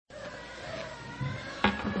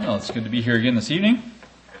Well, it's good to be here again this evening.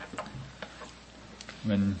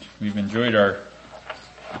 We've enjoyed our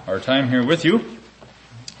time here with you,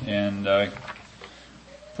 and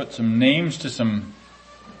put some names to some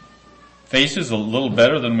faces a little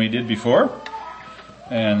better than we did before.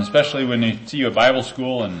 And especially when you see you at Bible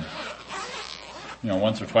school and,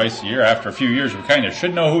 once or twice a year, after a few years, we kind of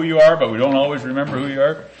should know who you are, but we don't always remember who you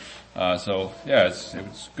are.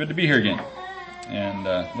 It's good to be here again. And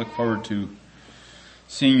look forward to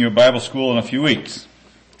seeing you at Bible school in a few weeks.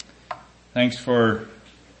 Thanks for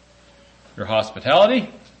your hospitality.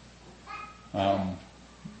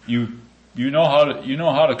 You know how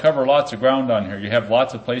to cover lots of ground on here. You have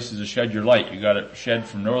lots of places to shed your light. You got it shed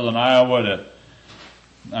from northern Iowa to,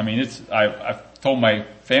 I've told my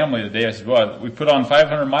family today, I said, well, we put on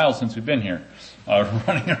 500 miles since we've been here,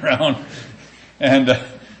 running around. And,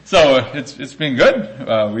 so it's been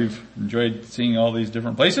good. We've enjoyed seeing all these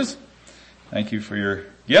different places. Thank you for your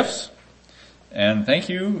gifts. And thank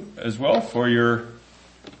you as well for your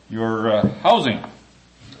housing.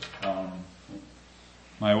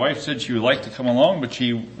 My wife said she would like to come along, but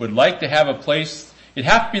she would like to have a place.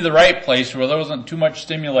 It'd have to be the right place where there wasn't too much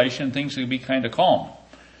stimulation. Things would be kind of calm.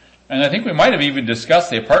 And I think we might have even discussed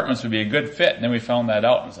the apartments would be a good fit. And then we found that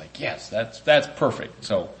out. And I was like, yes, that's perfect.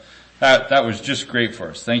 So that was just great for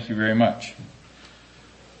us. Thank you very much.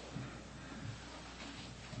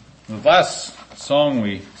 The last song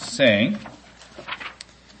we sang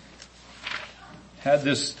had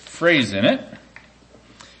this phrase in it.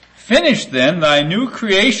 Finish then thy new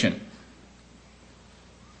creation.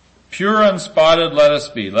 Pure unspotted let us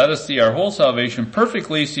be. Let us see our whole salvation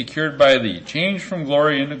perfectly secured by thee. Changed from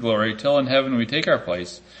glory into glory, till in heaven we take our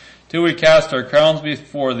place. Till we cast our crowns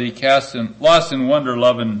before thee, lost in wonder,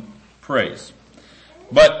 love, and praise.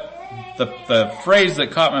 But the phrase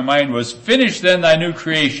that caught my mind was, finish then thy new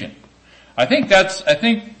creation. I think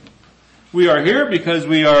we are here because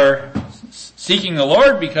we are seeking the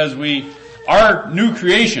Lord, because we are new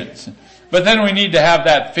creations. But then we need to have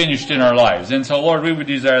that finished in our lives. And so, Lord, we would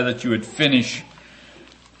desire that you would finish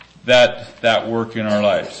that work in our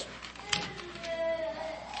lives.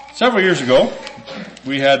 Several years ago,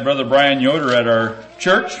 we had Brother Brian Yoder at our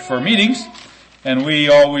church for meetings, and we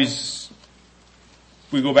go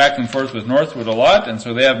back and forth with Northwood a lot, and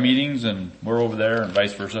so they have meetings, and we're over there, and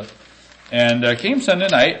vice versa. And came Sunday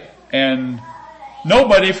night, and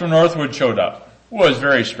nobody from Northwood showed up. It was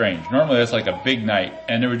very strange. Normally that's like a big night,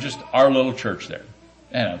 and there was just our little church there.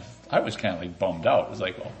 And I was kind of like bummed out. It was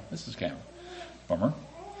like, oh, this is kind of a bummer.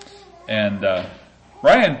 And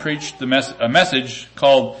Ryan preached a message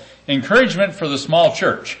called Encouragement for the Small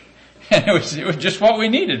Church. And it was just what we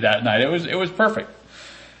needed that night. It was perfect.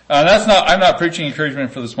 I'm not preaching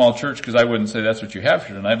encouragement for the small church, because I wouldn't say that's what you have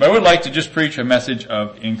here tonight, but I would like to just preach a message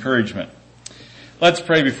of encouragement. Let's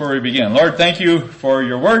pray before we begin. Lord, thank you for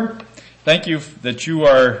your word. Thank you that you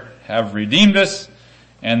have redeemed us,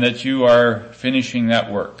 and that you are finishing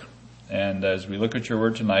that work. And as we look at your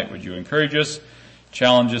word tonight, would you encourage us,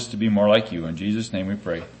 challenge us to be more like you. In Jesus' name we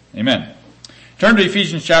pray. Amen. Turn to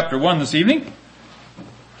Ephesians chapter 1 this evening.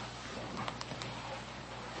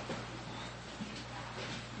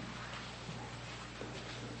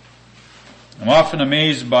 I'm often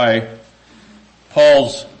amazed by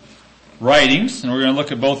Paul's writings, and we're going to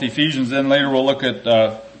look at both Ephesians, then later we'll look at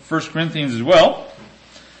 1 Corinthians as well.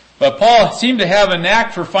 But Paul seemed to have a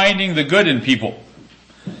knack for finding the good in people.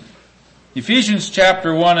 Ephesians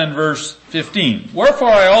chapter 1 and verse 15. Wherefore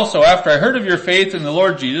I also, after I heard of your faith in the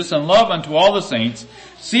Lord Jesus and love unto all the saints,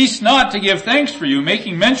 cease not to give thanks for you,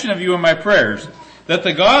 making mention of you in my prayers, that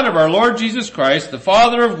the God of our Lord Jesus Christ, the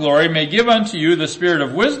Father of glory, may give unto you the spirit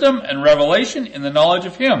of wisdom and revelation in the knowledge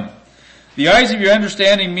of him, the eyes of your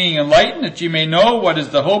understanding being enlightened, that ye may know what is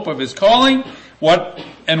the hope of his calling, what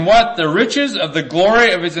the riches of the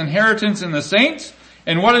glory of his inheritance in the saints,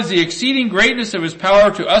 and what is the exceeding greatness of his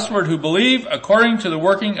power to usward who believe, according to the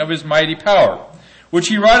working of his mighty power, which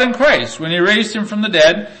he wrought in Christ, when he raised him from the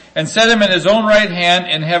dead, and set him in his own right hand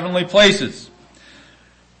in heavenly places,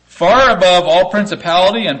 far above all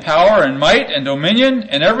principality and power and might and dominion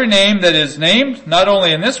and every name that is named, not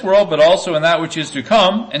only in this world, but also in that which is to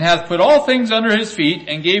come, and hath put all things under his feet,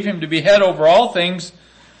 and gave him to be head over all things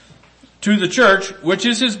to the church, which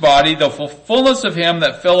is his body, the fullness of him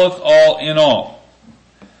that filleth all in all.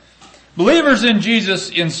 Believers in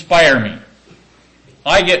Jesus inspire me.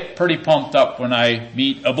 I get pretty pumped up when I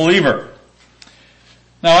meet a believer.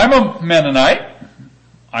 Now, I'm a Mennonite.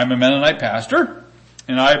 I'm a Mennonite pastor.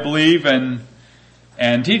 And I believe and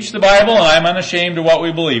teach the Bible, and I'm unashamed of what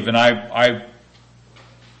we believe. And I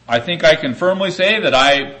think I can firmly say that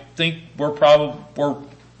I think we're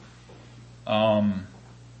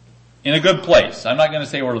in a good place. I'm not going to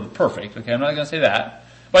say we're perfect, okay? I'm not going to say that.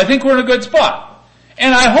 But I think we're in a good spot.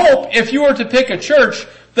 And I hope if you were to pick a church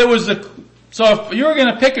that was so if you were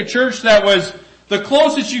going to pick a church that was the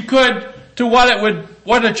closest you could to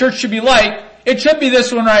what a church should be like, it should be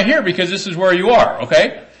this one right here because this is where you are,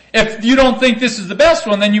 okay? If you don't think this is the best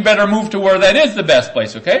one, then you better move to where that is the best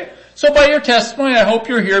place, okay? So by your testimony, I hope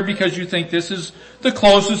you're here because you think this is the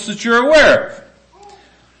closest that you're aware of.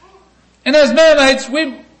 And as Mennonites,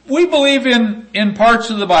 we believe in parts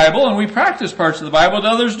of the Bible and we practice parts of the Bible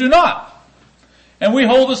that others do not. And we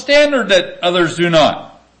hold a standard that others do not.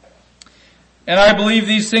 And I believe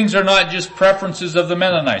these things are not just preferences of the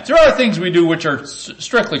Mennonites. There are things we do which are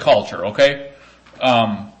strictly culture, okay?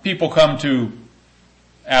 People come to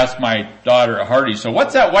ask my daughter, Hardy, so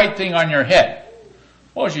what's that white thing on your head?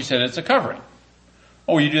 Well, she said, it's a covering.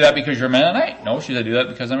 Oh, you do that because you're a Mennonite? No, she said, I do that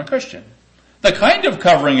because I'm a Christian. The kind of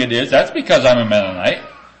covering it is, that's because I'm a Mennonite.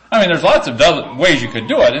 I mean, there's lots of ways you could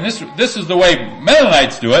do it, and this is the way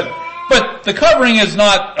Mennonites do it. But the covering is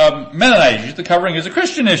not a Mennonite issue. The covering is a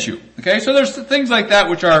Christian issue. Okay, so there's things like that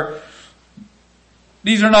which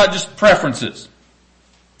these are not just preferences.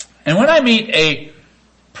 And when I meet a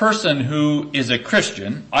person who is a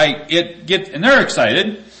Christian, and they're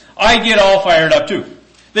excited, I get all fired up too.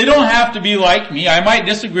 They don't have to be like me. I might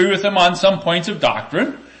disagree with them on some points of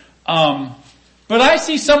doctrine. But I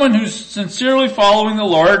see someone who's sincerely following the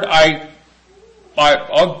Lord,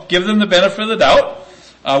 I'll give them the benefit of the doubt.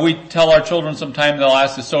 We tell our children sometime, they'll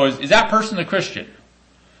ask us, so is that person a Christian?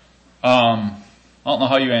 I don't know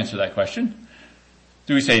how you answer that question.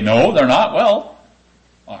 Do we say, no, they're not? Well,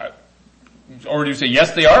 or do you say,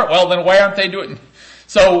 yes, they are? Well, then why aren't they doing it?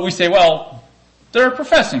 So we say, well, they're a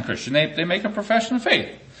professing Christian. They make a profession of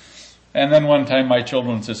faith. And then one time my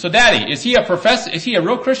children said, so Daddy, is he a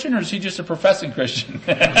real Christian or is he just a professing Christian?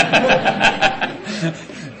 But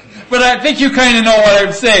I think you kind of know what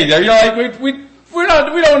I'm saying there. You're like, we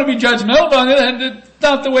don't want to be judgmental on it, and it's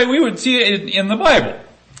not the way we would see it in the Bible.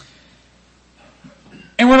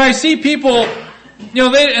 And when I see people,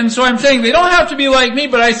 and so I'm saying they don't have to be like me,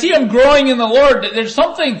 but I see them growing in the Lord. There's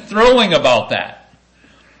something thrilling about that.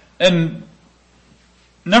 And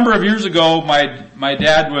a number of years ago, my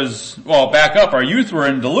dad was, back up, our youth were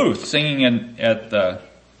in Duluth singing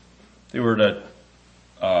they were at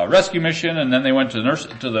a rescue mission, and then they went to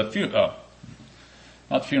the funeral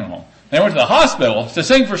home. They went to the hospital to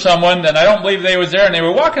sing for someone, and I don't believe they was there, and they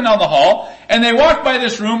were walking down the hall, and they walked by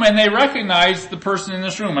this room, and they recognized the person in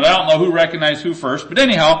this room, and I don't know who recognized who first, but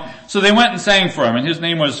anyhow, so they went and sang for him, and his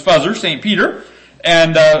name was Fuzzer, St. Peter,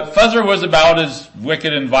 and Fuzzer was about as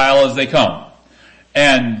wicked and vile as they come.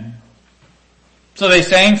 And so they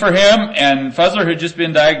sang for him, and Fuzzer had just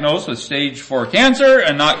been diagnosed with stage 4 cancer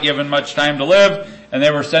and not given much time to live, and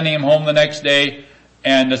they were sending him home the next day,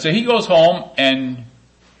 and so he goes home, and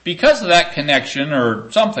because of that connection or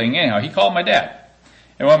something, anyhow, he called my dad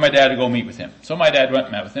and wanted my dad to go meet with him. So my dad went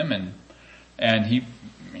and met with him, and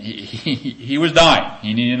he was dying.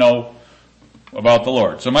 He needed to know about the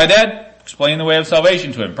Lord. So my dad explained the way of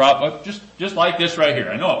salvation to him, just like this right here.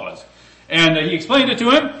 I know it was. And he explained it to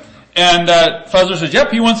him, and Fuzzer says, yep,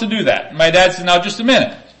 he wants to do that. And my dad said, now just a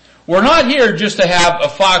minute. We're not here just to have a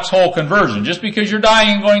foxhole conversion. Just because you're dying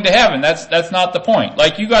and going to heaven, that's not the point.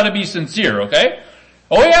 Like, you gotta be sincere, okay?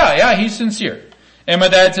 Oh yeah, he's sincere. And my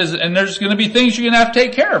dad says, and there's going to be things you're going to have to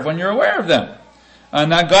take care of when you're aware of them.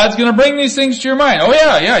 Now God's going to bring these things to your mind. Oh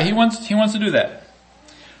yeah, he wants to do that.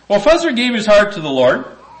 Well, Fuzzer gave his heart to the Lord,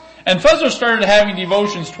 and Fuzzer started having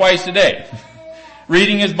devotions twice a day,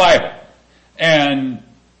 reading his Bible, and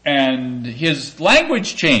his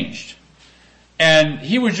language changed, and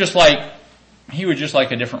he was just like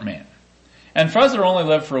a different man. And Fuzzer only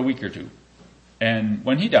lived for a week or two, and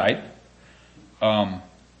when he died,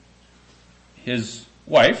 his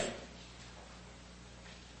wife,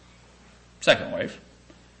 second wife,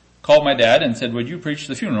 called my dad and said, would you preach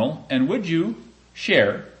the funeral, and would you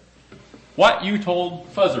share what you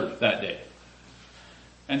told Fuzzer that day?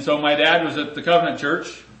 And so my dad was at the Covenant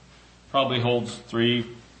Church, probably holds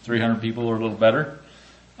 300 people or a little better.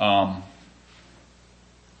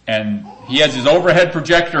 And he has his overhead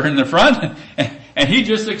projector in the front, and he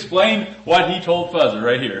just explained what he told Fuzzer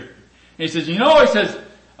right here. He says,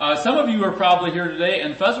 some of you are probably here today,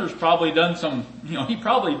 and Fuzzer's probably done some, he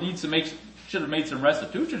probably should have made some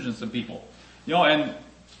restitutions to some people. And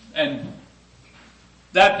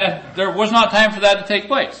that there was not time for that to take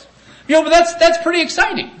place. But that's pretty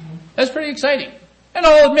exciting. That's pretty exciting. And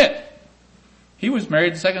I'll admit, he was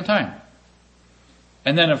married the second time.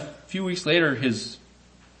 And then a few weeks later, his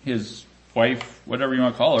wife, whatever you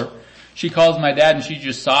want to call her, she calls my dad and she's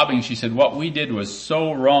just sobbing. She said, what we did was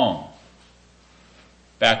so wrong.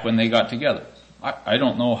 back when they got together. I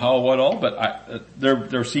don't know how, what all, but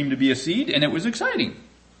there seemed to be a seed, and it was exciting.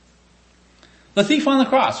 The thief on the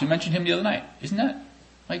cross, we mentioned him the other night. Isn't that,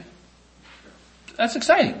 that's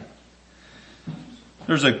exciting.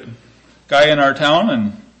 There's a guy in our town,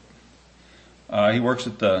 and he works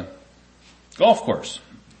at the golf course.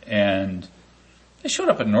 And they showed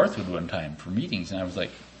up at Northwood one time for meetings, and I was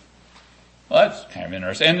like, well, that's kind of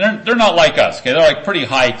interesting. And they're not like us, okay? They're like pretty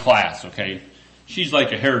high class, okay? She's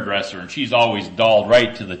like a hairdresser, and she's always dolled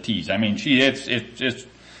right to the T's. I mean, it's,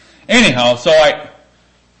 anyhow, so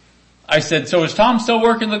I said, so is Tom still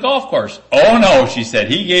working the golf course? Oh no, she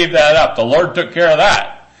said, he gave that up. The Lord took care of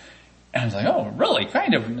that. And I was like, oh, really?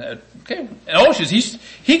 Kind of, okay. And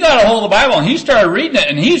he got a hold of the Bible and he started reading it,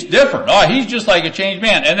 and he's different. Oh, he's just like a changed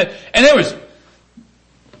man. And it was,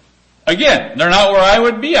 again, they're not where I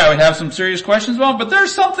would be. I would have some serious questions about them, but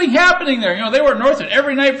there's something happening there. You know, they were at Northwood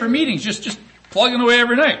every night for meetings, just plugging away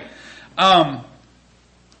every night. And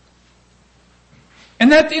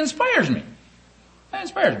that inspires me. That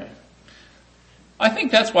inspires me. I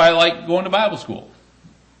think that's why I like going to Bible school.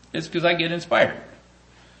 It's because I get inspired.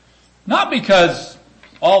 Not because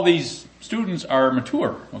all these students are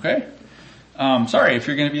mature, okay? Sorry if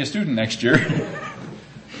you're going to be a student next year.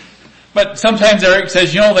 But sometimes Eric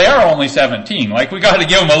says, they are only 17. Like, we got to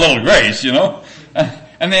give them a little grace,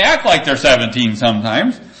 And they act like they're 17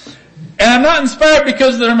 sometimes. And I'm not inspired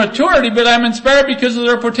because of their maturity, but I'm inspired because of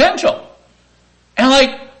their potential. And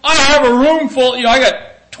I have a room full, I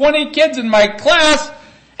got 20 kids in my class,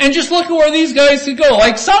 and just look at where these guys could go.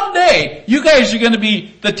 Someday, you guys are going to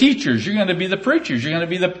be the teachers, you're going to be the preachers, you're going to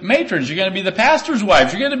be the matrons, you're going to be the pastors'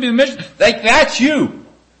 wives, you're going to be the mission. That's you.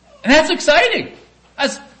 And that's exciting.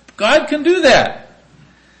 God can do that.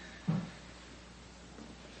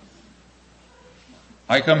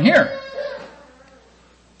 I come here.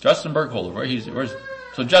 Justin Burkholder,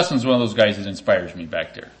 so Justin's one of those guys that inspires me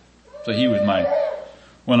back there. So he was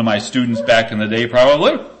one of my students back in the day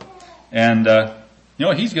probably. And,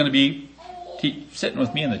 he's going to be sitting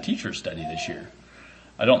with me in the teacher study this year.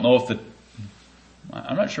 I don't know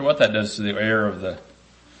I'm not sure what that does to the air of the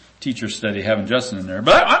teacher study having Justin in there,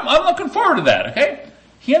 but I'm looking forward to that, okay?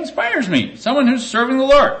 He inspires me. Someone who's serving the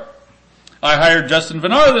Lord. I hired Justin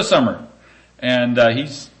Vinar this summer, and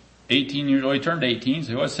he's 18 years old. He turned 18, so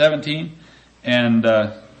he was 17. And,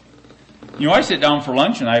 I sit down for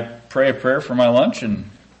lunch and I pray a prayer for my lunch, and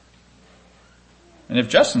if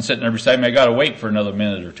Justin's sitting there beside me, I gotta wait for another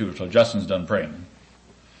minute or two until Justin's done praying.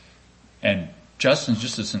 And Justin's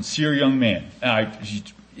just a sincere young man. And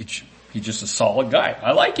he's just a solid guy.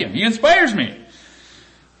 I like him. He inspires me.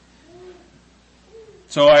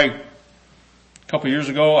 So a couple years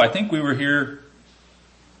ago, I think we were here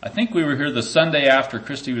the Sunday after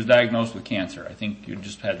Christy was diagnosed with cancer. I think you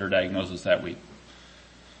just had her diagnosis that week.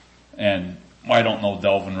 And I don't know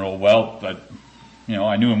Delvin real well, but,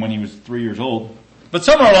 I knew him when he was 3 years old. But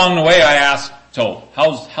somewhere along the way I asked, so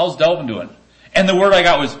how's Delvin doing? And the word I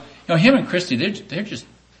got was, him and Christy, they're just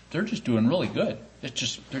doing really good. They're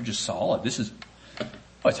just solid.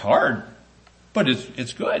 It's hard, but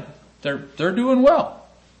it's good. They're doing well.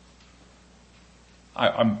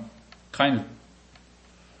 I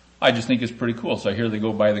just think it's pretty cool. So I hear they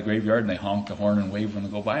go by the graveyard and they honk the horn and wave when they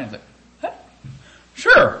go by, and it's like,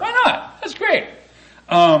 sure, why not? That's great.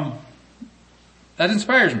 That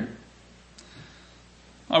inspires me.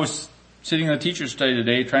 I was sitting in the teacher's study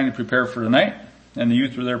today trying to prepare for the night, and the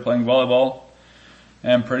youth were there playing volleyball,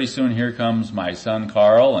 and pretty soon here comes my son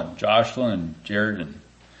Carl and Jocelyn and Jared, and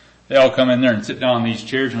they all come in there and sit down on these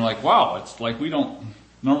chairs, and like, wow, it's like we don't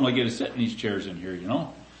normally get to sit in these chairs in here,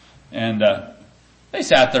 And they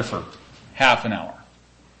sat there for half an hour.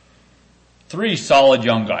 3 solid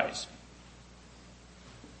young guys.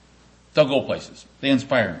 They'll go places. They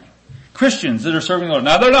inspire me. Christians that are serving the Lord.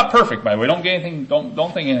 Now they're not perfect, by the way. Don't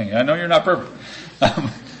think anything. I know you're not perfect.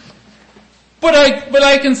 But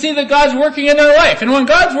I can see that God's working in their life. And when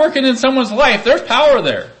God's working in someone's life, there's power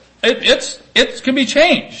there. It can be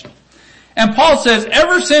changed. And Paul says,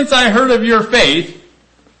 ever since I heard of your faith,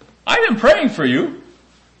 I've been praying for you.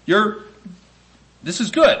 This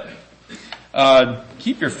is good.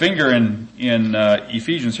 Keep your finger in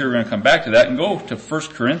Ephesians here. We're going to come back to that and go to 1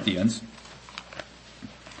 Corinthians.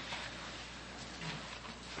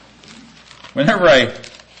 Whenever I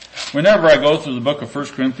go through the book of 1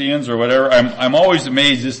 Corinthians or whatever, I'm always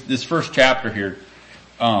amazed this first chapter here.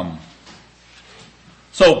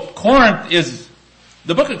 So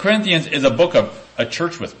the book of Corinthians is a book of a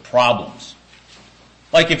church with problems.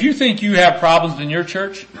 Like if you think you have problems in your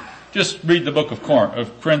church, just read the book of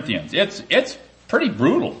Corinthians. It's pretty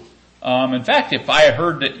brutal. In fact, if I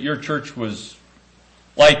heard that your church was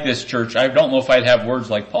like this church, I don't know if I'd have words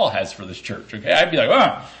like Paul has for this church. Okay, I'd be like,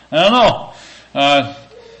 I don't know.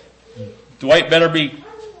 Dwight better be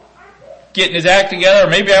getting his act together, or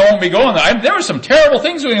maybe I won't be going there. There were some terrible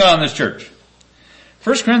things going on in this church.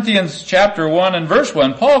 1 Corinthians chapter 1 and verse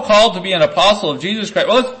 1, Paul called to be an apostle of Jesus Christ.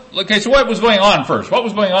 Well, so what was going on first? What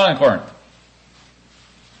was going on in Corinth?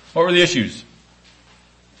 What were the issues?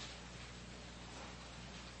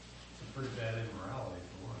 Pretty bad immorality,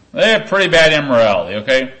 for one. They had pretty bad immorality,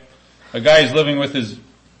 okay? A guy's living with his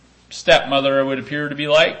stepmother, it would appear to be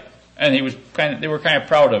like, and they were kind of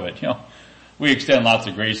proud of it, you know. We extend lots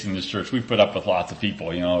of grace in this church. We put up with lots of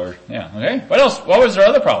people, you know, okay? What else? What was their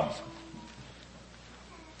other problems?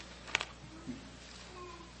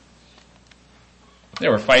 They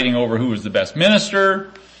were fighting over who was the best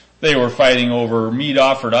minister. They were fighting over meat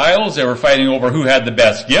offered idols. They were fighting over who had the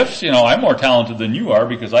best gifts. You know, I'm more talented than you are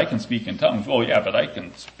because I can speak in tongues. Oh yeah, but I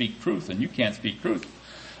can speak truth and you can't speak truth.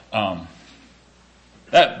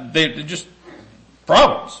 They just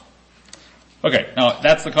problems. Okay, now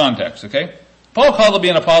that's the context, okay? Paul called to be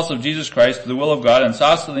an apostle of Jesus Christ to the will of God, and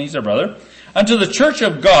Sosthenes, our brother, unto the church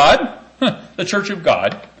of God, the church of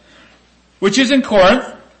God, which is in Corinth,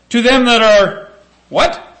 to them that are,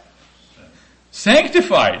 what?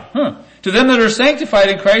 Sanctified. To them that are sanctified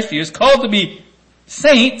in Christ Jesus, called to be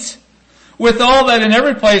saints, with all that in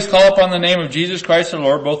every place call upon the name of Jesus Christ our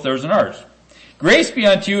Lord, both theirs and ours. Grace be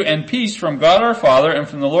unto you and peace from God our Father and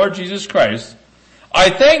from the Lord Jesus Christ. I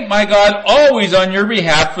thank my God always on your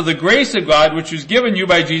behalf for the grace of God which was given you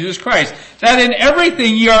by Jesus Christ, that in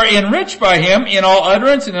everything ye are enriched by him in all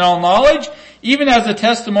utterance and in all knowledge, even as the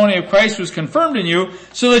testimony of Christ was confirmed in you,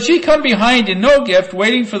 so that ye come behind in no gift,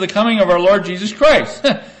 waiting for the coming of our Lord Jesus Christ.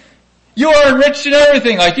 You are enriched in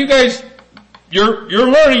everything. Like you guys, you're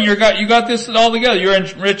learning, you got this all together. You're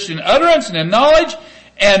enriched in utterance and in knowledge,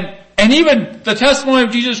 and even the testimony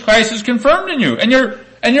of Jesus Christ is confirmed in you.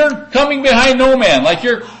 And you're coming behind no man. Like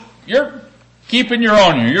you're keeping your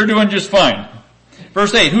own here. You're doing just fine.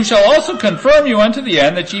 Verse 8, who shall also confirm you unto the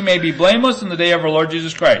end, that ye may be blameless in the day of our Lord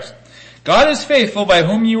Jesus Christ. God is faithful, by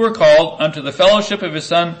whom you were called unto the fellowship of his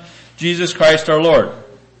Son, Jesus Christ our Lord.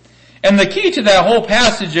 And the key to that whole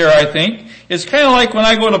passage there, I think, is kind of like when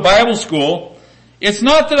I go to Bible school. It's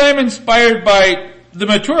not that I'm inspired by the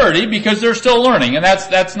maturity, because they're still learning, and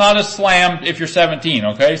that's not a slam if you're 17,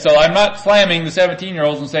 okay? So I'm not slamming the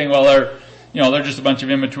 17-year-olds and saying, well, they're just a bunch of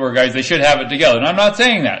immature guys, they should have it together. And I'm not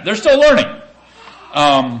saying that. They're still learning.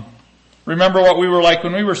 Remember what we were like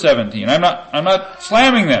when we were 17. I'm not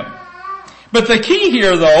slamming them. But the key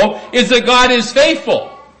here, though, is that God is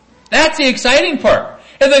faithful. That's the exciting part.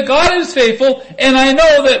 And that God is faithful, and I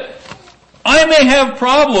know that I may have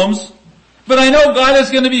problems, but I know God is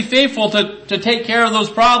going to be faithful to take care of those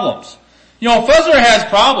problems. You know, Fuzzer has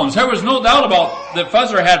problems. There was no doubt about that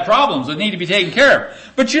Fuzzer had problems that need to be taken care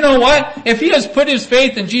of. But you know what? If he has put his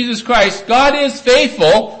faith in Jesus Christ, God is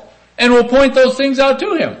faithful and will point those things out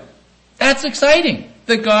to him. That's exciting,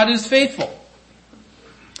 that God is faithful.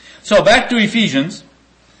 So back to Ephesians.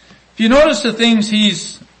 If you notice the things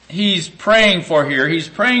he's praying for here, he's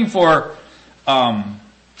praying for,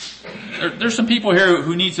 there's some people here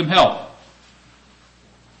who need some help.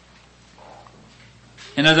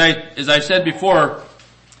 And as I said before,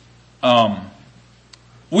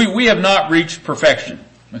 we have not reached perfection.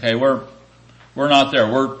 Okay, we're not there.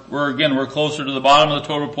 We're closer to the bottom of the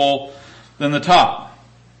totem pole than the top.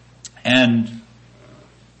 And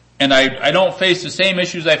I don't face the same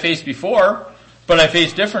issues I faced before, but I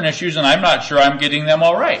face different issues, and I'm not sure I'm getting them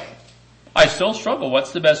all right. I still struggle.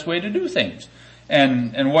 What's the best way to do things?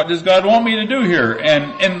 And what does God want me to do here?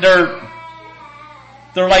 And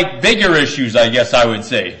they're like bigger issues, I guess I would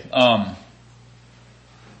say.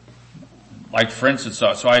 Like for instance,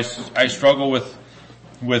 so I struggle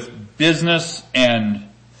with business and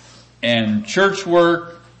church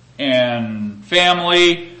work and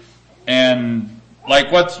family, and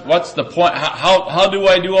like what's the point? How do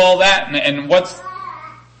I do all that? And what's,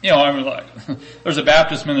 you know, I mean, like, there's a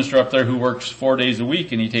Baptist minister up there who works 4 days a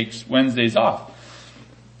week and he takes Wednesdays off.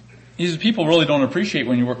 He says people really don't appreciate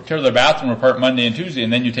when you tear their bathroom apart Monday and Tuesday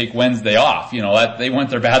and then you take Wednesday off. You know, that they want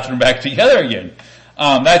their bathroom back together again.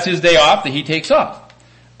 That's his day off that he takes off.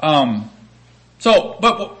 But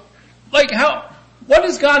like what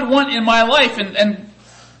does God want in my life? And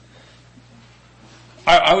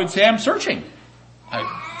I would say I'm searching.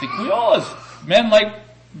 I think we all, as men, like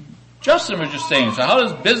Justin was just saying, so how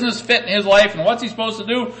does business fit in his life and what's he supposed to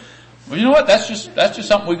do? Well, you know what? That's just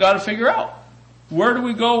something we got to figure out. Where do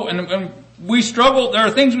we go? And we struggle. There are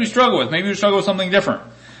things we struggle with. Maybe we struggle with something different,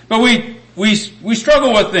 but we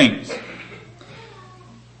struggle with things.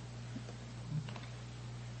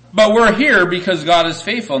 But we're here because God is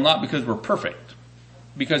faithful, not because we're perfect.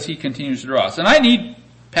 Because He continues to draw us. And I need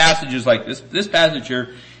passages like this. This passage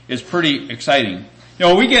here is pretty exciting. You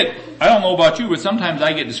know, I don't know about you, but sometimes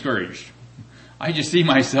I get discouraged. I just see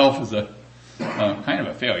myself as a kind of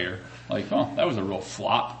a failure. Like, oh, that was a real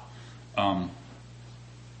flop. I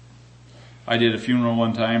did a funeral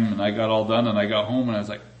one time and I got all done and I got home and I was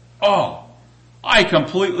like, oh, I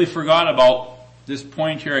completely forgot about this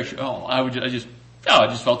point here. I just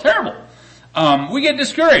felt terrible. We get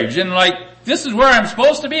discouraged and like, this is where I'm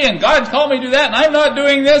supposed to be and God's called me to do that and I'm not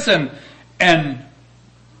doing this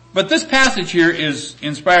but this passage here is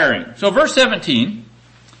inspiring. So verse 16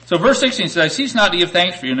 says, I cease not to give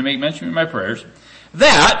thanks for you and to make mention of my prayers,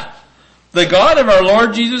 that the God of our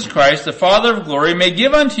Lord Jesus Christ, the Father of glory, may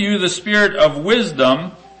give unto you the spirit of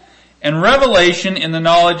wisdom and revelation in the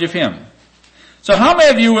knowledge of Him. So how many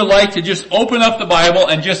of you would like to just open up the Bible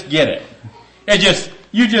and just get it?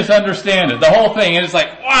 You just understand it, the whole thing, and it's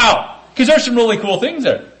like, wow! Because there's some really cool things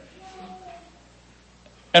there.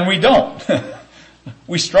 And we don't.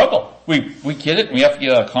 We struggle. We get it, and we have to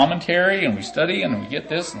get a commentary, and we study, and we get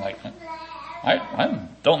this, and like, I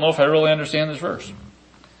don't know if I really understand this verse.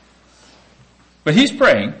 But he's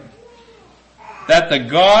praying that the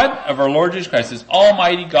God of our Lord Jesus Christ, this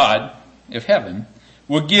almighty God of heaven,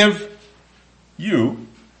 will give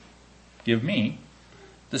me,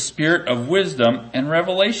 the spirit of wisdom and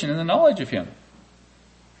revelation in the knowledge of Him.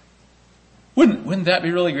 Wouldn't that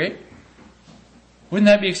be really great? Wouldn't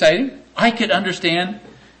that be exciting? I could understand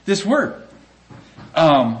this word.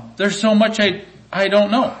 There's so much I don't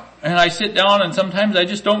know. And I sit down and sometimes I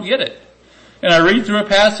just don't get it. And I read through a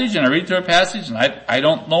passage and I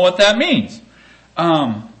don't know what that means.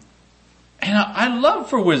 And I love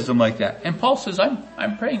for wisdom like that. And Paul says,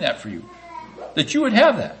 I'm praying that for you. That you would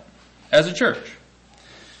have that as a church.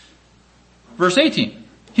 Verse 18.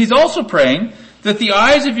 He's also praying that the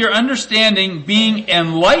eyes of your understanding being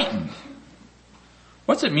enlightened.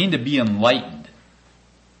 What's it mean to be enlightened?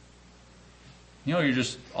 You know, you're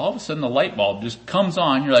just, all of a sudden the light bulb just comes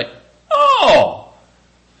on. You're like, oh!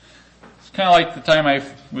 It's kind of like the time I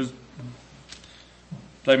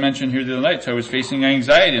mentioned here the other night. So I was facing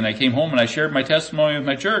anxiety and I came home and I shared my testimony with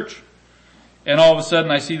my church. And all of a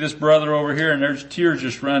sudden I see this brother over here and there's tears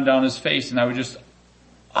just running down his face and I was just,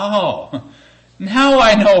 oh, now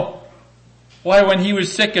I know why when he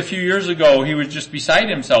was sick a few years ago he was just beside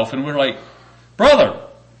himself and we're like, brother,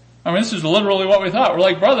 I mean this is literally what we thought. We're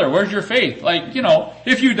like, brother, where's your faith? Like, you know,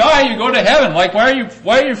 if you die you go to heaven. Like why are you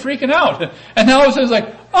freaking out? And now it's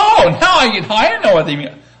like, oh, now I know what they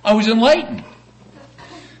mean. I was enlightened.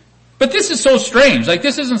 But this is so strange. Like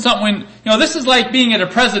this isn't something, this is like being at a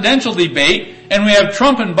presidential debate and we have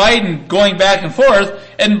Trump and Biden going back and forth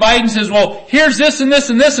and Biden says, well, here's this and this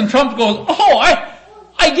and this and Trump goes, oh,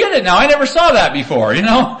 I get it now. I never saw that before,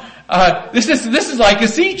 This is like a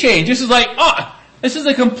sea change. This is like, this is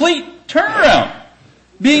a complete turnaround.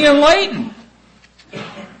 Being enlightened.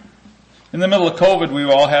 In the middle of COVID, we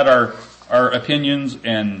all had our opinions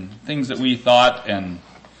and things that we thought and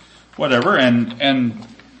whatever and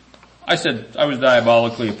I said I was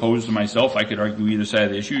diabolically opposed to myself. I could argue either side of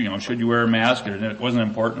the issue. Should you wear a mask or it wasn't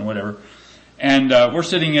important or whatever. And we're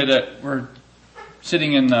sitting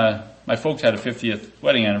in my folks had a 50th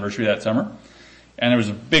wedding anniversary that summer, and there was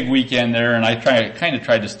a big weekend there. And I kind of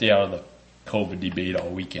tried to stay out of the COVID debate all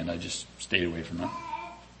weekend. I just stayed away from that.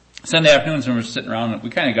 Sunday afternoons when we were sitting around, we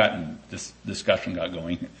kind of this discussion got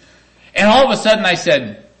going, and all of a sudden I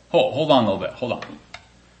said, "Hold on a little bit. Hold on.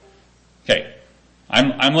 Okay."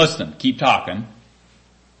 I'm listening. Keep talking.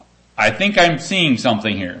 I think I'm seeing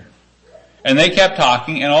something here. And they kept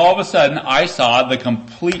talking, and all of a sudden I saw the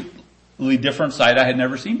completely different side I had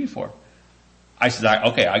never seen before. I said,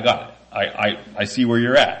 okay, I got it. I see where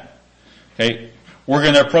you're at. Okay? We're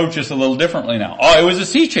going to approach this a little differently now. Oh, it was a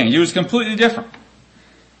sea change. It was completely different.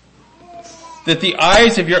 That the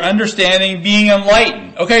eyes of your understanding being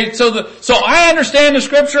enlightened. Okay, so I understand the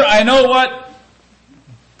scripture. I know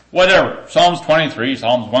whatever. Psalms 23,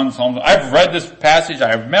 Psalms 1, Psalms, I've read this passage,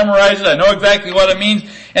 I've memorized it, I know exactly what it means,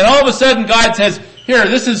 and all of a sudden God says,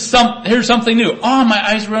 here's something new. Oh, my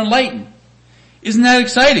eyes were enlightened. Isn't that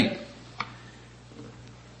exciting?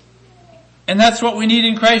 And that's what we need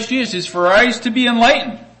in Christ Jesus, is for our eyes to be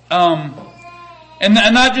enlightened. And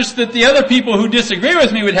not just that the other people who disagree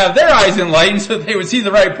with me would have their eyes enlightened so that they would see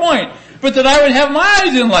the right point, but that I would have my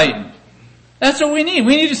eyes enlightened. That's what we need.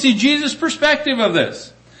 We need to see Jesus' perspective of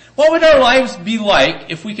this. What would our lives be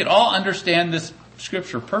like if we could all understand this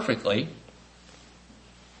scripture perfectly?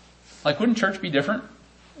 Like, wouldn't church be different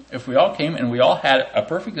if we all came and we all had a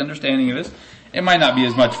perfect understanding of this? It might not be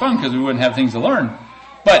as much fun because we wouldn't have things to learn.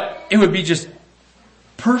 But it would be just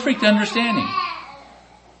perfect understanding.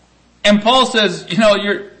 And Paul says,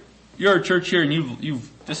 you're a church here and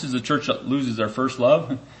this is a church that loses their first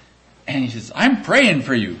love. And he says, I'm praying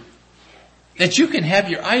for you. That you can have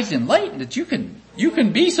your eyes enlightened, that you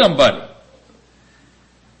can be somebody.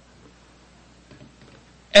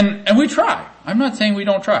 And we try. I'm not saying we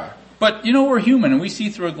don't try. But we're human and we see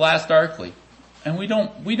through a glass darkly. And we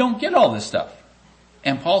don't get all this stuff.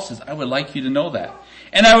 And Paul says, I would like you to know that.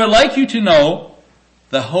 And I would like you to know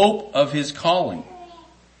the hope of his calling.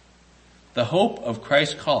 The hope of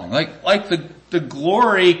Christ's calling. Like the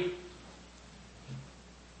glory.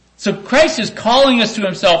 So Christ is calling us to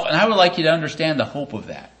himself, and I would like you to understand the hope of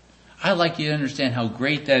that. I'd like you to understand how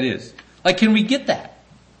great that is. Can we get that?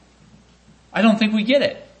 I don't think we get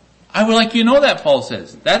it. I would like you to know that, Paul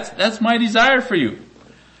says. That's my desire for you.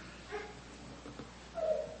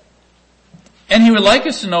 And he would like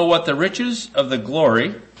us to know what the riches of the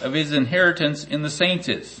glory of his inheritance in the saints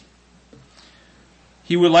is.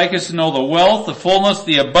 He would like us to know the wealth, the fullness,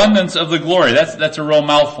 the abundance of the glory. That's a real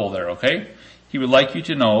mouthful there, okay? He would like you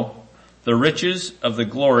to know the riches of the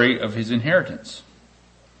glory of his inheritance.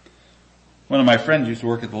 One of my friends used to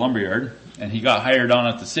work at the lumberyard, and he got hired on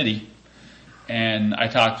at the city. And I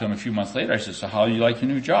talked to him a few months later. I said, so how do you like your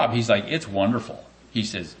new job? He's like, it's wonderful. He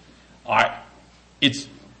says, I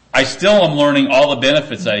still am learning all the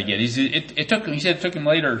benefits that I get. He said it took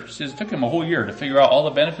him a whole year to figure out all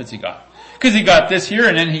the benefits he got. Because he got this here,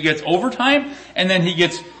 and then he gets overtime, and then he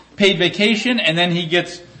gets paid vacation, and then he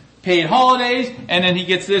gets paid holidays, and then he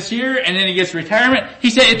gets this here, and then he gets retirement. He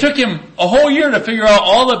said it took him a whole year to figure out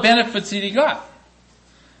all the benefits that he got.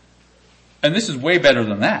 And this is way better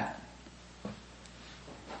than that.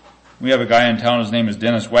 We have a guy in town, his name is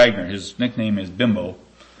Dennis Wagner. His nickname is Bimbo.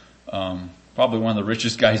 Probably one of the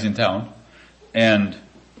richest guys in town. And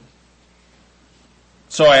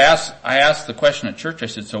so I asked the question at church. I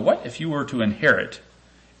said, so what if you were to inherit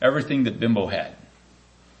everything that Bimbo had?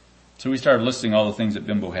 So we started listing all the things that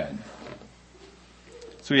Bimbo had.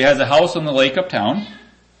 So he has a house on the lake uptown.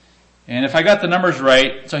 And if I got the numbers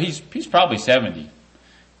right, so he's probably 70.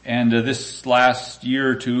 And this last year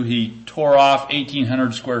or two, he tore off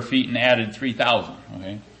 1,800 square feet and added 3,000.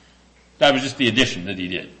 Okay, that was just the addition that he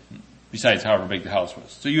did, besides however big the house was.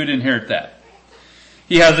 So you would inherit that.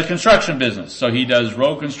 He has a construction business, so he does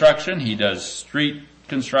road construction, he does street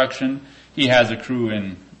construction. He has a crew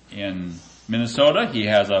in Minnesota. He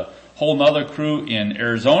has a whole nother crew in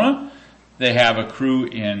Arizona. They have a crew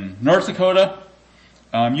in North Dakota.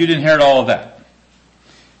 You'd inherit all of that.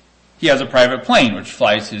 He has a private plane which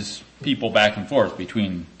flies his people back and forth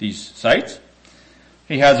between these sites.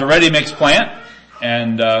 He has a ready-mix plant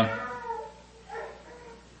and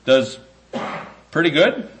does pretty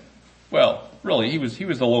good. Well, really, he was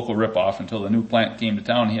the local ripoff until the new plant came to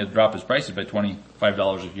town. He had to drop his prices by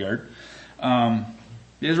 $25 a yard.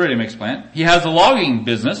 He has a ready-mix plant. He has a logging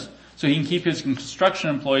business, so he can keep his construction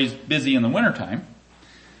employees busy in the wintertime.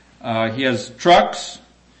 He has trucks.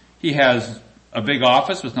 He has a big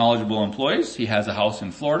office with knowledgeable employees. He has a house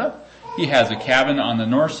in Florida. He has a cabin on the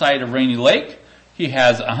north side of Rainy Lake. He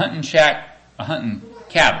has a hunting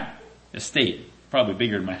cabin, estate, probably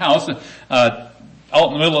bigger than my house, out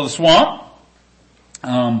in the middle of the swamp,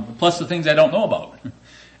 plus the things I don't know about.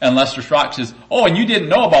 And Lester Schrock says, oh, and you didn't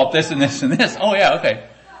know about this and this and this. Oh yeah, okay.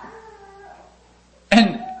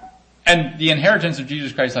 And the inheritance of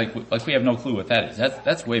Jesus Christ, like we have no clue what that is.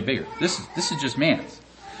 That's way bigger. This is just man's.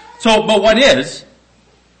 So, but what is,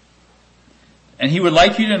 and he would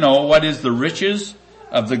like you to know what is the riches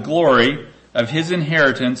of the glory of his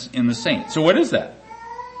inheritance in the saints. So what is that?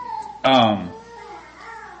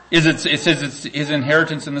 It says it's his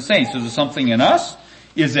inheritance in the saints. Is it something in us?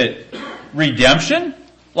 Is it redemption?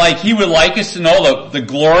 Like he would like us to know the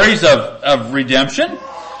glories of redemption?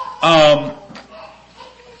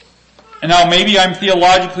 And now maybe I'm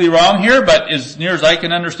theologically wrong here, but as near as I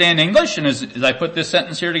can understand English and as I put this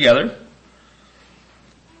sentence here together.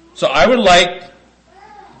 So I would like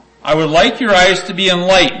your eyes to be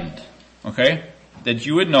enlightened, okay? That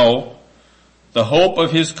you would know the hope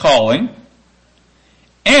of his calling.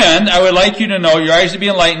 And I would like you to know, your eyes to be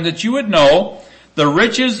enlightened, that you would know the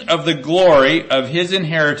riches of the glory of his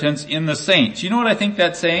inheritance in the saints. You know what I think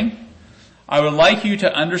that's saying? I would like you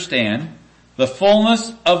to understand the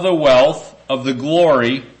fullness of the wealth of the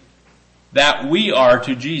glory that we are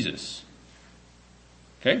to Jesus.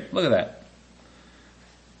 Okay, look at that.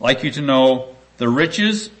 I'd like you to know the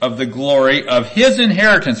riches of the glory of his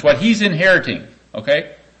inheritance, what he's inheriting.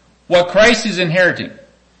 Okay? What Christ is inheriting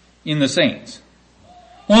in the saints.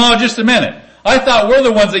 Well, no, just a minute. I thought we're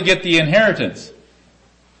the ones that get the inheritance.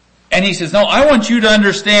 And he says, no, I want you to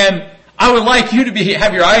understand, I would like you to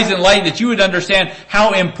have your eyes enlightened, that you would understand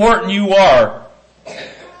how important you are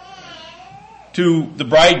to the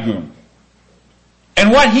bridegroom.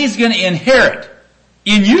 And what he's going to inherit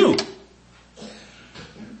in you.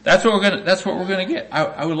 That's what we're going to get.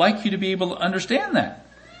 I would like you to be able to understand that.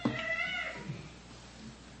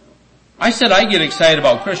 I said I get excited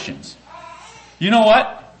about Christians. You know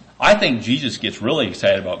what? I think Jesus gets really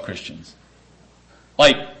excited about Christians.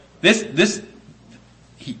 Like, he's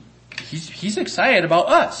excited about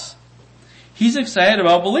us. He's excited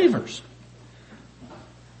about believers.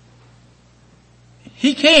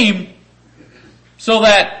 He came so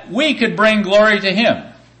that we could bring glory to him.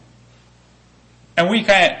 And we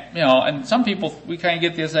and some people, we kind of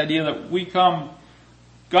get this idea that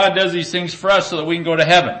God does these things for us so that we can go to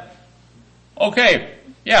heaven. Okay,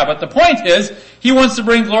 yeah, but the point is, he wants to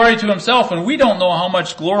bring glory to himself, and we don't know how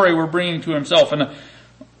much glory we're bringing to himself. And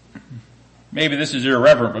maybe this is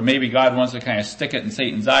irreverent, but maybe God wants to kind of stick it in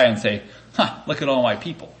Satan's eye and say, look at all my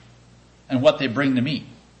people and what they bring to me.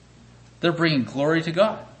 They're bringing glory to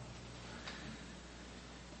God.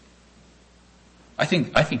 I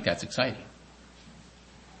think that's exciting.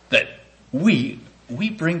 That we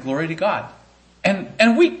bring glory to God. And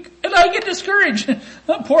I get discouraged.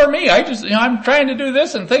 Poor me. I'm trying to do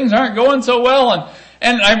this and things aren't going so well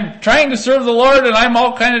and I'm trying to serve the Lord and I'm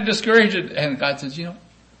all kind of discouraged. And God says,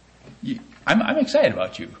 I'm excited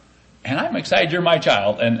about you. And I'm excited you're my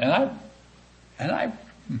child. And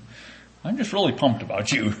I'm just really pumped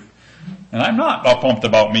about you. And I'm not pumped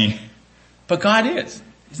about me. But God is.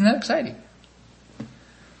 Isn't that exciting?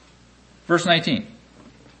 Verse 19.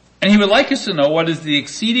 And he would like us to know what is the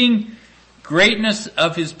exceeding greatness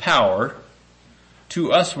of his power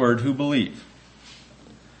to usward who believe.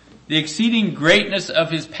 The exceeding greatness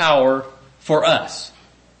of his power for us.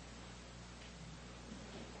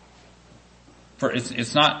 For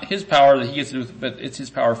it's not his power that he gets to do with it, but it's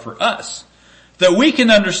his power for us. That we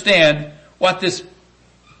can understand what this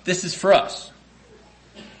is for us.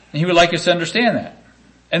 And he would like us to understand that.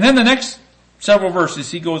 And then the next several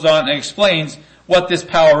verses he goes on and explains what this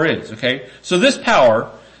power is, okay? So this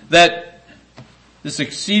power, this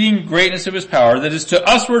exceeding greatness of his power, that is to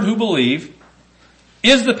usward who believe,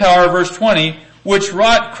 is the power, verse 20, which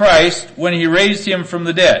wrought Christ when he raised him from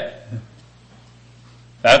the dead.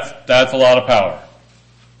 That's a lot of power.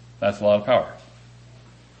 That's a lot of power.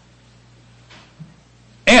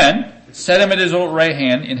 And set him at his own right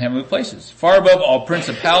hand in heavenly places, far above all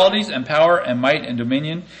principalities and power and might and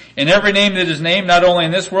dominion, in every name that is named, not only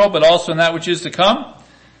in this world, but also in that which is to come.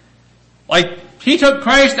 Like, he took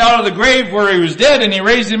Christ out of the grave where he was dead and he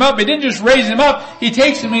raised him up. He didn't just raise him up, he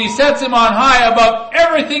takes him and he sets him on high above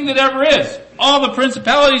everything that ever is. All the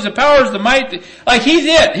principalities, the powers, the might, like he's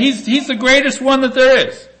it. He's the greatest one that there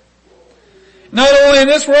is. Not only in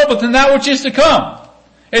this world, but in that which is to come.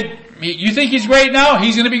 You think he's great now?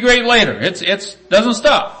 He's going to be great later. It doesn't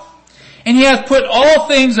stop. And he hath put all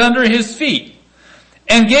things under his feet,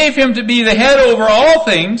 and gave him to be the head over all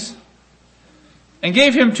things, and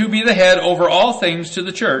gave him to be the head over all things to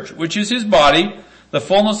the church, which is his body, the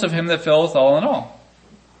fullness of him that filleth all in all.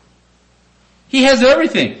 He has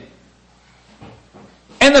everything.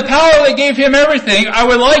 And the power that gave him everything, I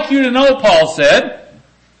would like you to know, Paul said,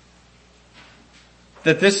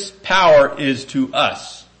 that this power is to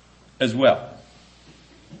us as well.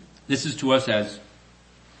 This is to us as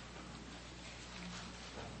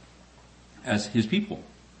his people.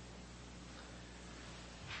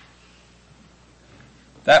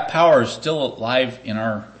 That power is still alive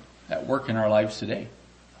at work in our lives today.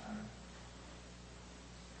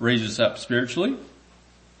 Raises us up spiritually,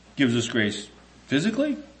 gives us grace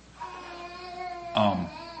physically.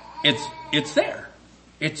 It's there.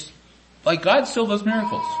 It's like God still does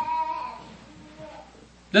miracles.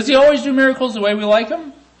 Does he always do miracles the way we like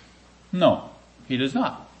them? No, he does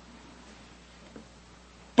not.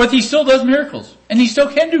 But he still does miracles. And he still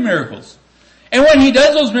can do miracles. And when he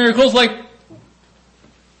does those miracles,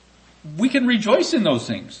 we can rejoice in those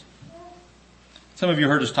things. Some of you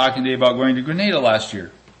heard us talking today about going to Grenada last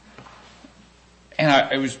year.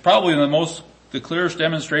 And it was probably the clearest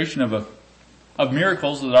demonstration of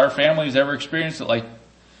miracles that our family has ever experienced. That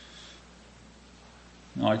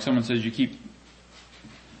like someone says,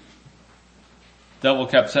 devil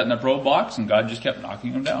kept setting up roadblocks and God just kept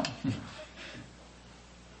knocking them down.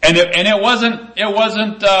 And it wasn't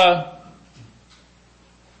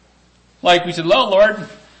like we said, Lord,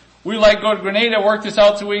 we go to Grenada, work this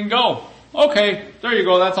out so we can go. Okay, there you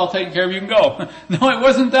go, that's all taken care of, you can go. No, it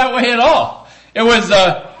wasn't that way at all. It was,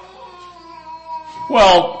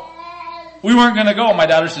 we weren't gonna go. My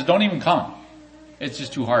daughter says, don't even come. It's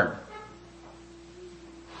just too hard.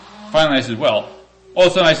 Finally I said, well, all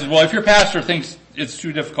of a sudden I said, well, if your pastor thinks it's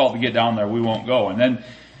too difficult to get down there, we won't go. And then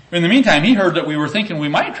in the meantime, he heard that we were thinking we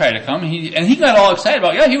might try to come, and he got all excited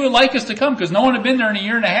about, he would like us to come because no one had been there in a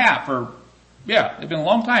year and a half, it'd been a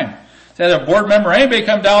long time. So had a board member, anybody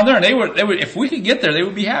come down there, and they would, if we could get there, they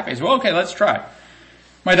would be happy. I said, well, okay, let's try.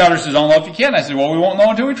 My daughter says, I don't know if you can. I said, well, we won't know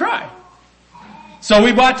until we try. So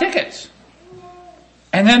we bought tickets.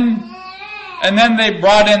 And then they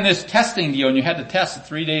brought in this testing deal, and you had to test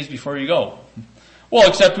 3 days before you go. Well,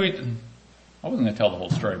 except I wasn't going to tell the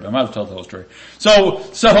whole story, but I might as well tell the whole story. So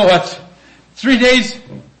 3 days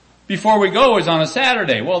before we go is on a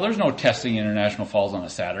Saturday. Well, there's no testing in International Falls on a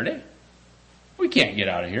Saturday. We can't get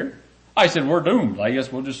out of here. I said, we're doomed. I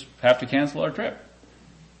guess we'll just have to cancel our trip.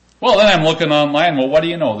 Well, then I'm looking online. Well, what do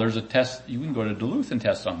you know? There's a test. You can go to Duluth and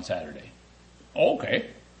test on Saturday. Oh, okay.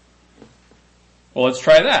 Well, let's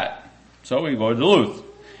try that. So we go to Duluth.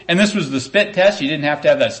 And this was the spit test. You didn't have to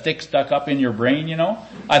have that stick stuck up in your brain, you know.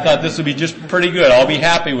 I thought this would be just pretty good. I'll be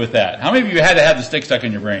happy with that. How many of you had to have the stick stuck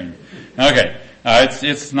in your brain? Okay.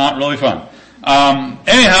 It's not really fun.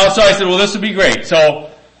 Anyhow, so I said, well, this would be great.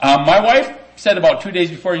 So, my wife said about 2 days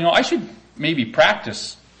before, I should maybe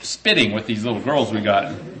practice spitting with these little girls we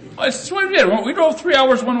got. That's what we did. We drove 3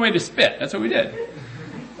 hours one way to spit. That's what we did.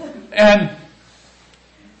 And,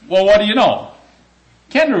 well, what do you know?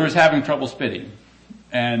 Kendra was having trouble spitting.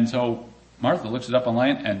 And so Martha looks it up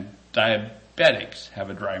online, and diabetics have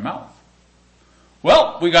a dry mouth.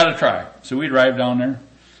 Well, we got to try. So we drive down there,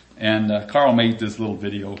 and Carl made this little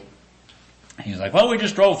video. He's like, well, we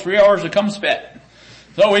just drove 3 hours to come spit.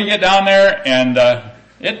 So we get down there, and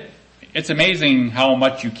it's amazing how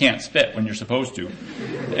much you can't spit when you're supposed to.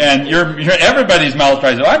 And everybody's mouth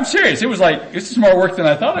dries. I'm serious. It was like, this is more work than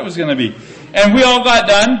I thought it was going to be. And we all got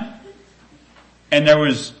done. And there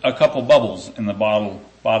was a couple bubbles in the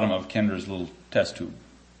bottom of Kendra's little test tube.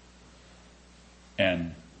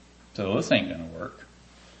 And so this ain't gonna work.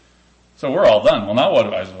 So we're all done. Well, now what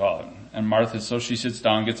do I say? Well, and Martha, so she sits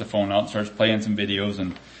down, gets a phone out, and starts playing some videos,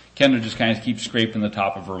 and Kendra just kind of keeps scraping the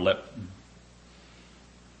top of her lip.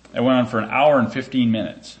 It went on for an hour and 15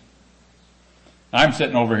 minutes. I'm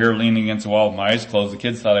sitting over here leaning against the wall with my eyes closed. The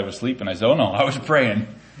kids thought I was sleeping. I said, oh no, I was praying.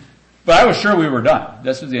 But I was sure we were done.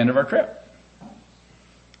 This was the end of our trip.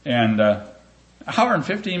 And an hour and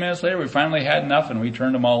 15 minutes later, we finally had enough, and we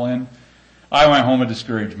turned them all in. I went home a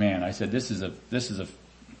discouraged man. I said,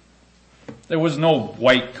 there was no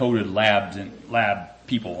white-coated lab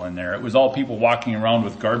people in there. It was all people walking around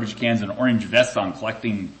with garbage cans and orange vests on,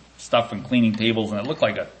 collecting stuff and cleaning tables, and it looked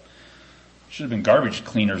like should have been garbage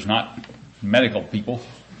cleaners, not medical people.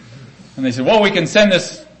 And they said, well, we can send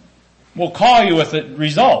this, we'll call you with the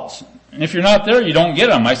results. And if you're not there, you don't get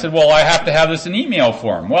them. I said, well, I have to have this in email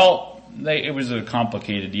form. Well, it was a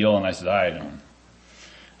complicated deal, and I said,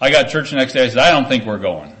 I got church the next day. I said, I don't think we're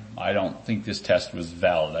going. I don't think this test was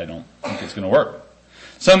valid. I don't think it's going to work.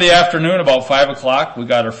 Sunday afternoon, about 5 o'clock, we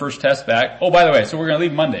got our first test back. Oh, by the way, so we're going to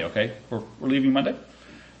leave Monday, okay? We're leaving Monday.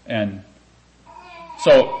 And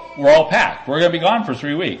so we're all packed. We're going to be gone for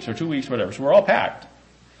 3 weeks or 2 weeks, whatever. So we're all packed.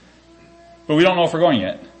 But we don't know if we're going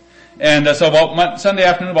yet. And so about Sunday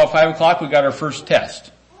afternoon, about 5 o'clock, we got our first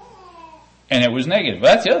test. And it was negative.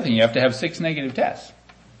 Well, that's the other thing. You have to have 6 negative tests.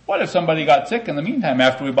 What if somebody got sick in the meantime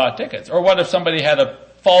after we bought tickets? Or what if somebody had a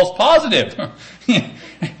false positive?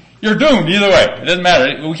 You're doomed either way. It doesn't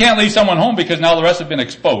matter. We can't leave someone home because now the rest have been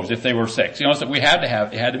exposed if they were sick. So it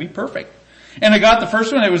had to be perfect. And I got the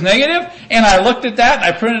first one, it was negative, and I looked at that, and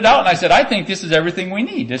I printed it out, and I said, I think this is everything we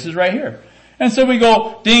need. This is right here. And so we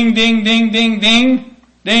go, ding, ding, ding, ding, ding,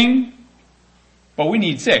 ding. But we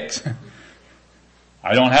need 6.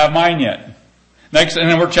 I don't have mine yet. And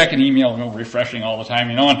then we're checking email, refreshing all the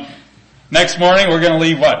time, and next morning we're gonna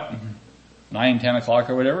leave 9, 10 o'clock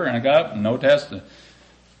or whatever, and I got up, no test.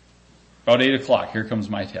 About 8 o'clock, here comes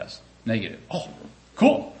my test. Negative. Oh,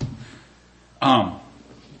 cool.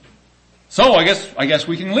 So I guess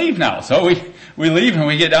we can leave now. So we leave and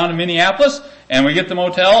we get down to Minneapolis and we get the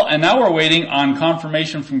motel, and now we're waiting on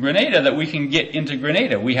confirmation from Grenada that we can get into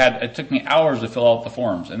Grenada. It took me hours to fill out the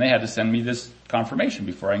forms, and they had to send me this confirmation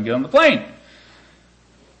before I can get on the plane.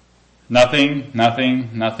 Nothing.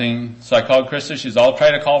 So I called Krista. She says, I'll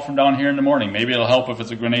try to call from down here in the morning. Maybe it'll help if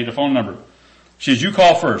it's a Grenada phone number. She says, you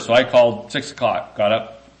call first. So I called 6 o'clock, got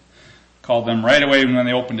up, called them right away when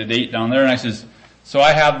they opened a date down there, and I says, so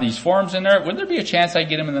I have these forms in there. Would there be a chance I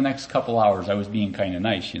get them in the next couple hours? I was being kind of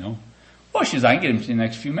nice, Well, she says, I can get them in the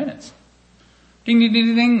next few minutes. Ding, ding, ding,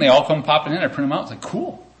 ding, ding. They all come popping in. I print them out. It's like,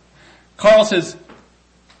 cool. Carl says,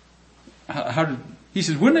 he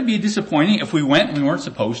says, wouldn't it be disappointing if we went and we weren't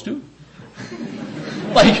supposed to?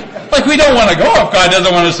 Like we don't want to go if God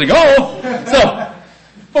doesn't want us to go. So,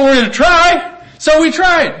 but we're going to try. So we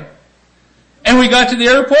tried. And we got to the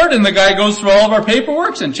airport and the guy goes through all of our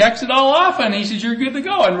paperwork and checks it all off and he says, you're good to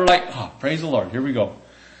go. And we're like, oh, praise the Lord. Here we go.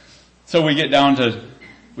 So we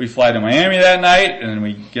we fly to Miami that night and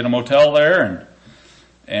we get a motel there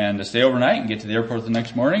and to stay overnight and get to the airport the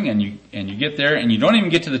next morning and you get there and you don't even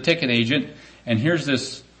get to the ticket agent and here's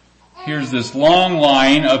this long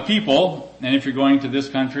line of people, and if you're going to this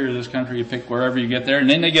country or this country, you pick wherever you get there, and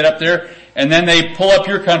then they get up there, and then they pull up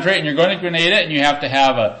your country, and you're going to Grenada, and you have to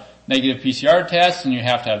have a negative PCR test, and you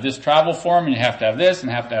have to have this travel form, and you have to have this,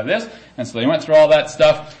 and have to have this, and so they went through all that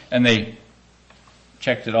stuff, and they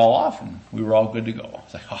checked it all off, and we were all good to go.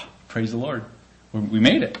 It's like, oh, praise the Lord. We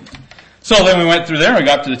made it. So then we went through there, and we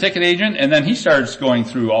got to the ticket agent, and then he starts going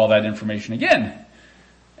through all that information again.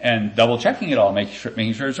 And double checking it all,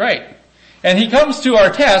 making sure it's right. And he comes to our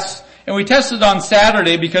tests, and we tested on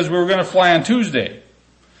Saturday because we were going to fly on Tuesday.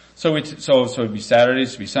 So it'd be Saturday,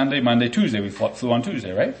 it'd be Sunday, Monday, Tuesday. We flew on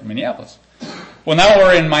Tuesday, right, from Minneapolis. Well, now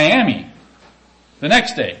we're in Miami the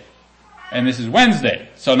next day, and this is Wednesday.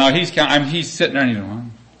 So now he's sitting there and he's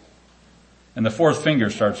going, and the fourth finger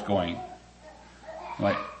starts going. I'm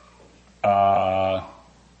like, I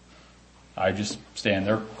just stand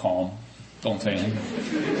there calm. Don't say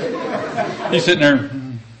anything. He's sitting there.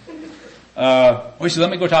 He said, let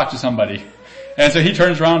me go talk to somebody. And so he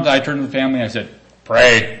turns around, I turn to the family, and I said,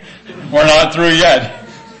 pray. We're not through yet.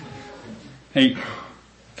 He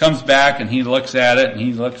comes back and he looks at it and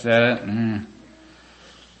he looks at it. And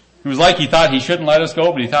it was like he thought he shouldn't let us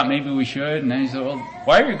go, but he thought maybe we should. And then he said, well,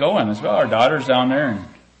 why are you going? I said, well, our daughter's down there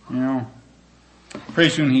and, pretty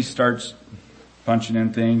soon he starts punching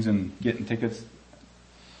in things and getting tickets,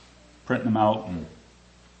 printing them out, and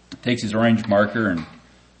takes his orange marker and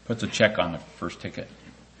puts a check on the first ticket.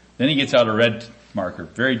 Then he gets out a red marker,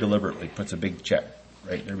 very deliberately puts a big check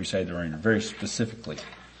right there beside the orange, very specifically.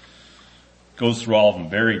 Goes through all of them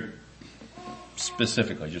very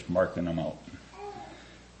specifically, just marking them out.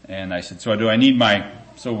 And I said, so do I need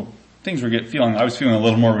so things were I was feeling a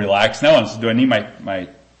little more relaxed now. I said, do I need my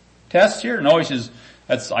tests here? No, he says,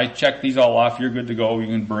 I checked these all off. You're good to go. You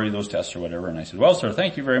can bury those tests or whatever. And I said, well, sir,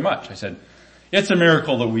 thank you very much. I said, it's a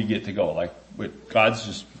miracle that we get to go. Like,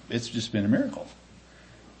 it's just been a miracle.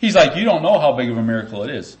 He's like, you don't know how big of a miracle it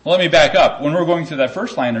is. Well, let me back up. When we're going through that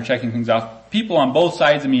first line, they're checking things off. People on both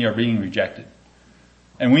sides of me are being rejected.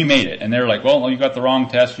 And we made it. And they're like, well, you got the wrong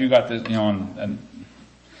test. You got this, and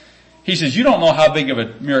he says, you don't know how big of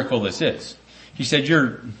a miracle this is. He said,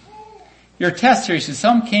 your test here, he said,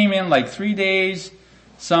 some came in like 3 days,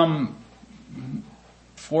 some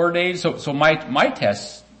 4 days. So my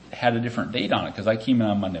test had a different date on it because I came in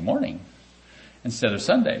on Monday morning instead of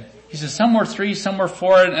Sunday. He says, some were 3, some were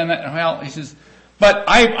 4, and he says, but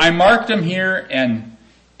I marked them here and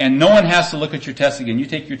no one has to look at your test again. You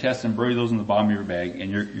take your test and bury those in the bottom of your bag and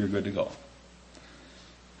you're good to go.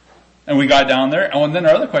 And we got down there, and then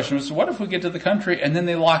our other question was, so what if we get to the country and then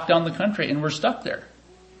they lock down the country and we're stuck there?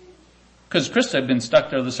 Because Krista had been stuck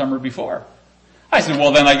there the summer before. I said,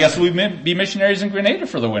 well then I guess we'd be missionaries in Grenada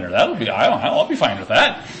for the winter. I'll be fine with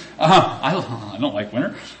that. I don't like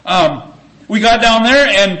winter. We got down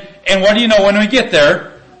there and what do you know, when we get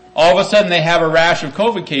there, all of a sudden they have a rash of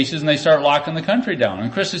COVID cases and they start locking the country down.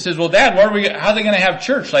 And Krista says, well Dad, how are they going to have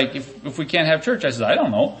church? Like if we can't have church? I said, I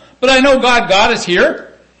don't know. But I know God got us here.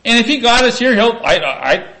 And if he got us here,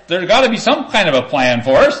 there's got to be some kind of a plan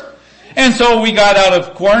for us. And so we got out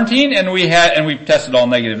of quarantine and we tested all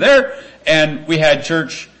negative there. And we had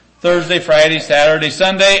church Thursday, Friday, Saturday,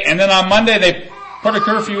 Sunday. And then on Monday they put a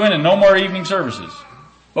curfew in and no more evening services.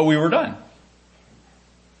 But we were done.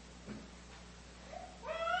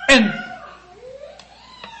 And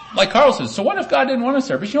like Carl says, so what if God didn't want us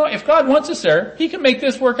there? But if God wants us there, he can make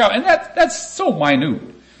this work out. And that's so minute.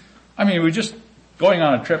 I mean, we just going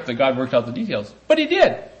on a trip that God worked out the details. But he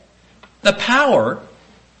did. The power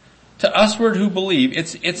to usward who believe,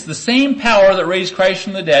 it's the same power that raised Christ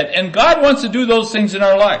from the dead, and God wants to do those things in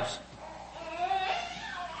our lives.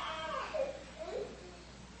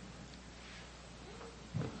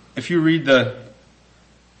 If you read the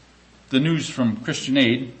news from Christian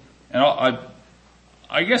Aid, and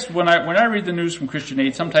I guess when I read the news from Christian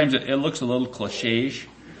Aid, sometimes it looks a little cliche-ish.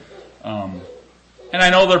 And I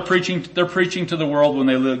know they're preaching to the world when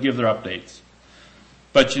they give their updates.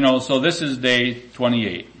 But so this is day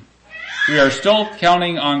 28. We are still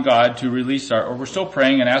counting on God to release we're still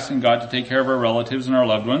praying and asking God to take care of our relatives and our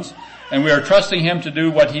loved ones. And we are trusting him to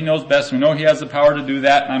do what he knows best. We know he has the power to do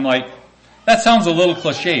that. And I'm like, that sounds a little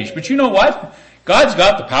cliche-ish. But you know what? God's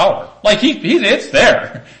got the power. Like it's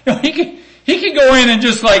there. He could go in and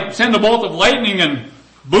just like send a bolt of lightning and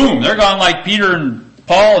boom, they're gone like Peter and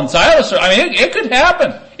Paul and Silas. I mean, it could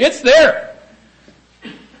happen. It's there.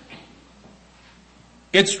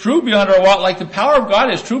 It's true beyond our like the power of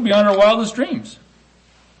God is true beyond our wildest dreams.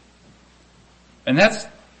 And that's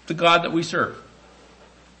the God that we serve.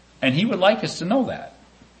 And He would like us to know that.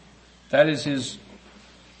 That is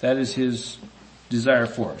His desire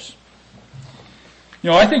for us.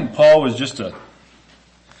 I think Paul was just a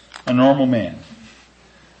normal man.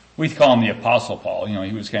 We call him the Apostle Paul.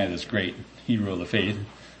 He was kind of this great hero of the faith.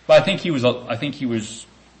 But I think he was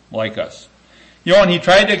like us. And he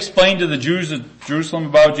tried to explain to the Jews at Jerusalem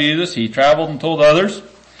about Jesus. He traveled and told others.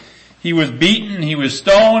 He was beaten, he was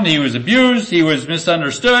stoned, he was abused, he was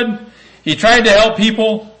misunderstood. He tried to help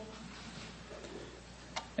people.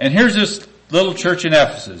 And here's this little church in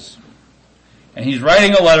Ephesus. And he's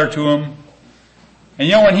writing a letter to them. And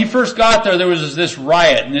when he first got there was this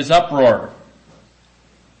riot and this uproar.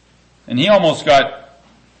 And he almost got,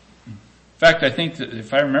 in fact, I think that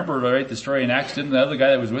if I remember right, the story in Acts, didn't the other guy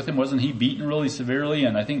that was with him, wasn't he beaten really severely?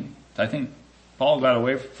 And I think Paul got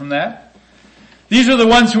away from that. These are the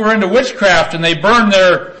ones who were into witchcraft and they burned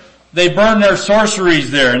their sorceries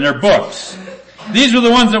there and their books. These were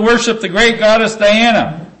the ones that worshiped the great goddess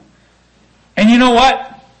Diana. And you know what?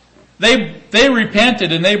 They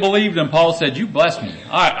repented and they believed, and Paul said, "You bless me.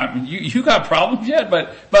 I mean, you got problems yet,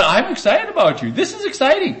 but I'm excited about you. This is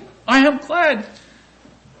exciting. I am glad.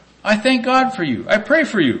 I thank God for you. I pray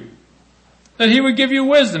for you that He would give you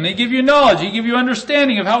wisdom, He'd give you knowledge, He'd give you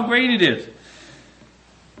understanding of how great it is."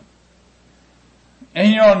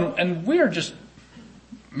 And and we are just,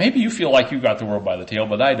 maybe you feel like you got the world by the tail,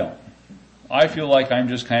 but I don't. I feel like I'm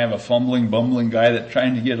just kind of a fumbling, bumbling guy that's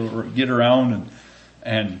trying to get around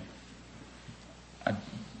and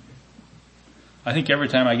I think every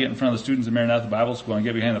time I get in front of the students in Maranatha Bible School and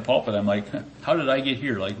get behind the pulpit, I'm like, how did I get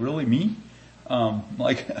here? Like, really, me? I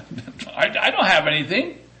don't have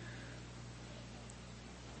anything.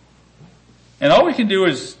 And all we can do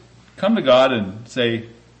is come to God and say,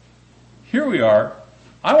 here we are.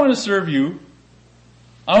 I want to serve you.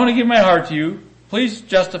 I want to give my heart to you. Please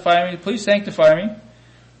justify me. Please sanctify me.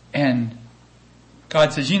 And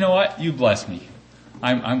God says, you know what? You bless me.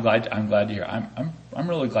 I'm glad to hear. I'm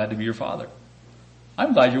really glad to be your father.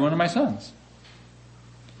 I'm glad you're one of my sons.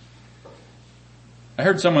 I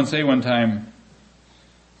heard someone say one time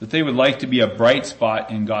that they would like to be a bright spot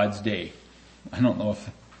in God's day. I don't know if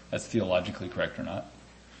that's theologically correct or not.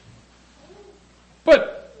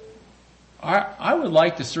 But I would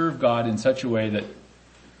like to serve God in such a way that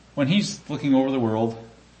when He's looking over the world,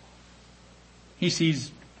 He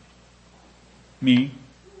sees me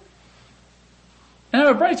and I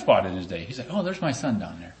have a bright spot in His day. He's like, oh, there's my son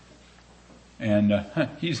down there. And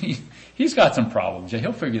he's got some problems. Yeah,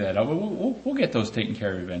 he'll figure that out. We'll get those taken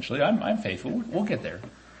care of eventually. I'm faithful. We'll get there.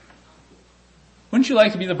 Wouldn't you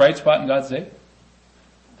like to be the bright spot in God's day?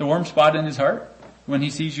 The warm spot in His heart when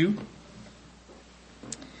He sees you?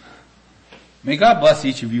 May God bless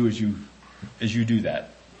each of you as you do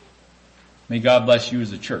that. May God bless you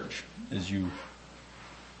as a church, as you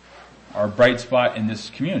are a bright spot in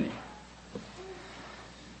this community.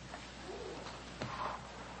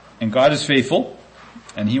 And God is faithful,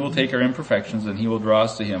 and He will take our imperfections and He will draw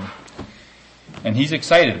us to Him. And He's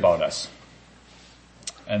excited about us.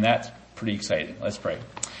 And that's pretty exciting. Let's pray.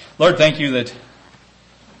 Lord, thank you that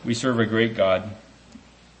we serve a great God,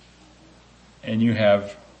 and you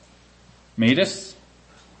have made us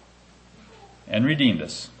and redeemed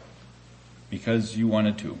us because you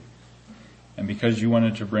wanted to, and because you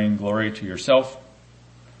wanted to bring glory to yourself.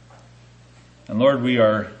 And Lord, we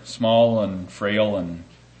are small and frail and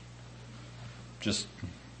just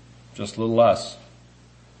little us,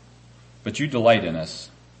 but you delight in us,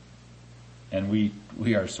 and we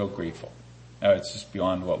are so grateful. It's just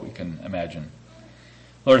beyond what we can imagine.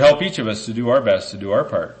 Lord, help each of us to do our best, to do our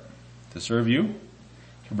part, to serve you,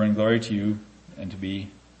 to bring glory to you, and to be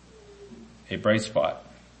a bright spot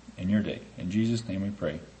in your day. In Jesus' name we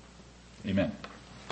pray. Amen.